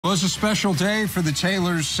It was a special day for the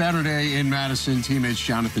Taylors Saturday in Madison. Teammates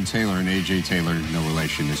Jonathan Taylor and A.J. Taylor, no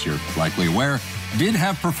relation as you're likely aware, did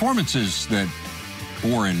have performances that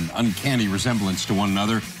bore an uncanny resemblance to one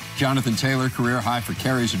another. Jonathan Taylor, career high for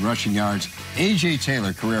carries and rushing yards. A.J.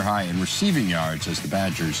 Taylor, career high in receiving yards as the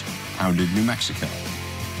Badgers pounded New Mexico.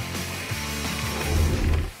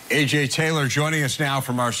 A.J. Taylor joining us now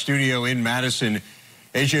from our studio in Madison.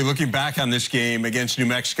 A.J., looking back on this game against New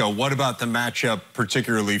Mexico, what about the matchup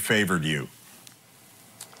particularly favored you?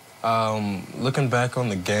 Looking back on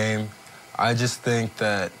the game, I just think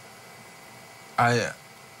that I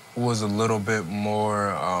was a little bit more,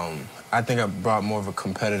 I think I brought more of a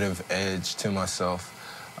competitive edge to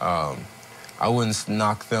myself. I wouldn't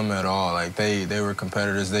knock them at all. Like, they were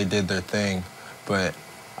competitors, they did their thing, but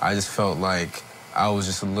I just felt like I was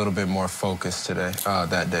just a little bit more focused today,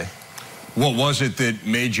 that day. What was it that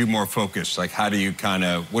made you more focused? Like, how do you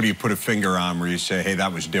what do you put a finger on where you say, hey,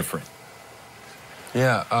 that was different?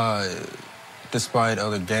 Yeah, despite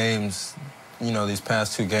other games, you know, these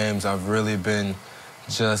past two games, I've really been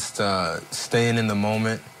just staying in the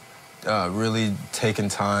moment, really taking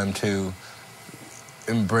time to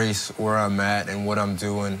embrace where I'm at and what I'm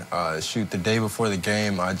doing. Shoot, the day before the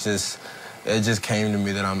game, it just came to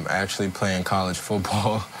me that I'm actually playing college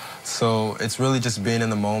football. So it's really just being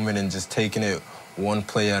in the moment and just taking it one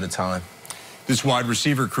play at a time. This wide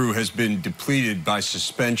receiver crew has been depleted by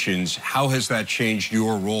suspensions. How has that changed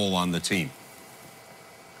your role on the team?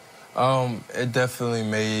 It definitely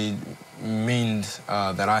means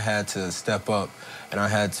that I had to step up and I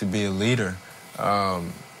had to be a leader. I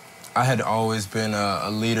had always been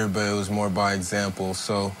a leader, but it was more by example.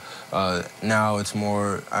 So now it's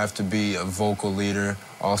more, I have to be a vocal leader,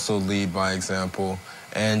 also lead by example,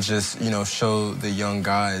 and just, you know, show the young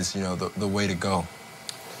guys, you know, the way to go.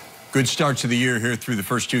 Good start to the year here through the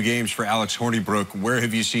first two games for Alex Hornibrook. Where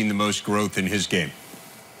have you seen the most growth in his game?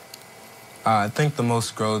 I think the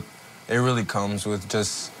most growth, it really comes with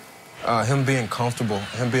just him being comfortable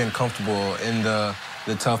in the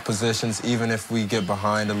tough positions, even if we get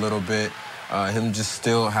behind a little bit. Him just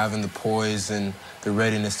still having the poise and the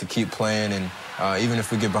readiness to keep playing, and even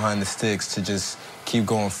if we get behind the sticks, to just keep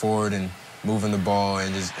going forward and moving the ball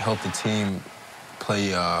and just help the team play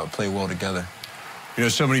well together. You know,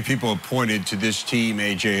 so many people have pointed to this team,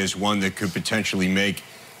 A.J., as one that could potentially make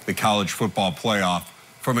the college football playoff.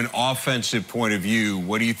 From an offensive point of view,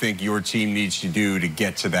 what do you think your team needs to do to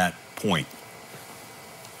get to that point?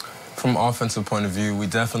 From an offensive point of view, we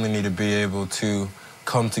definitely need to be able to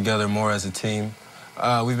come together more as a team.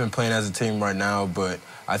 We've been playing as a team right now, but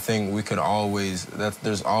I think we could always,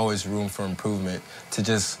 there's always room for improvement to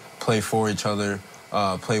just play for each other,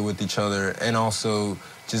 play with each other, and also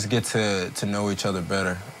just get to know each other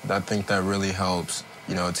better. I think that really helps,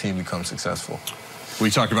 you know, a team become successful. We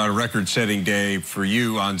talked about a record-setting day for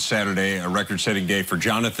you on Saturday, a record-setting day for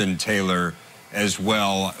Jonathan Taylor as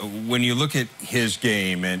well. When you look at his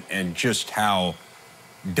game and just how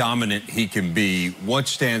dominant he can be, what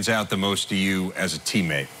stands out the most to you as a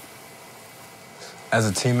teammate? As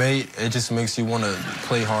a teammate, it just makes you want to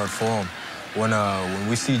play hard for him. When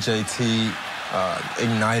we see JT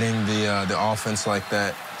igniting the offense like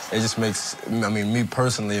that, it just makes, I mean, me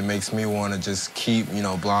personally, it makes me want to just keep, you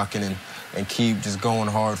know, blocking and keep just going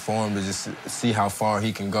hard for him to just see how far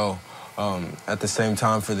he can go. At the same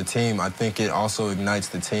time, for the team, I think it also ignites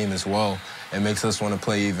the team as well. It makes us want to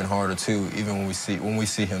play even harder too, even when we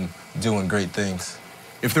see him doing great things.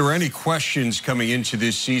 If there were any questions coming into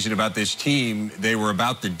this season about this team, they were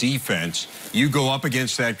about the defense. You go up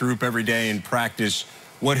against that group every day in practice.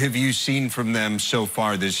 What have you seen from them so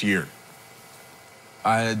far this year?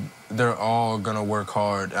 They're all going to work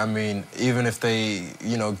hard. I mean, even if they,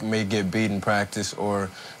 you know, may get beat in practice or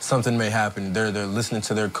something may happen, they're listening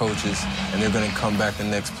to their coaches and they're going to come back the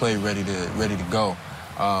next play ready to go.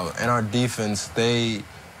 And our defense,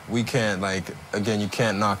 we can't, like, again, you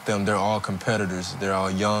can't knock them. They're all competitors. They're all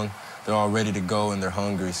young. They're all ready to go, and they're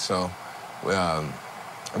hungry. So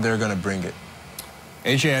they're going to bring it.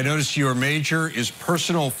 A.J., I noticed your major is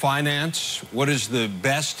personal finance. What is the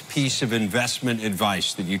best piece of investment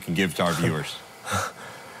advice that you can give to our viewers?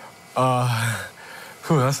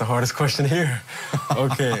 That's the hardest question here.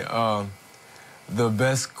 Okay, the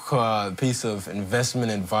best piece of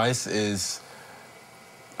investment advice is,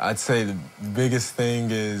 I'd say the biggest thing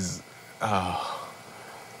is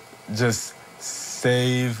just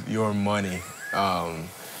save your money.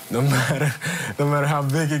 No matter how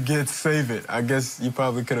big it gets, save it. I guess you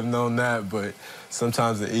probably could have known that, but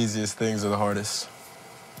sometimes the easiest things are the hardest.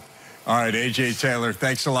 All right, A.J. Taylor,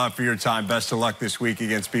 thanks a lot for your time. Best of luck this week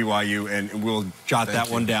against BYU, and we'll jot that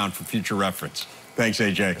one down for future reference. Thanks,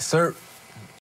 AJ. Sir.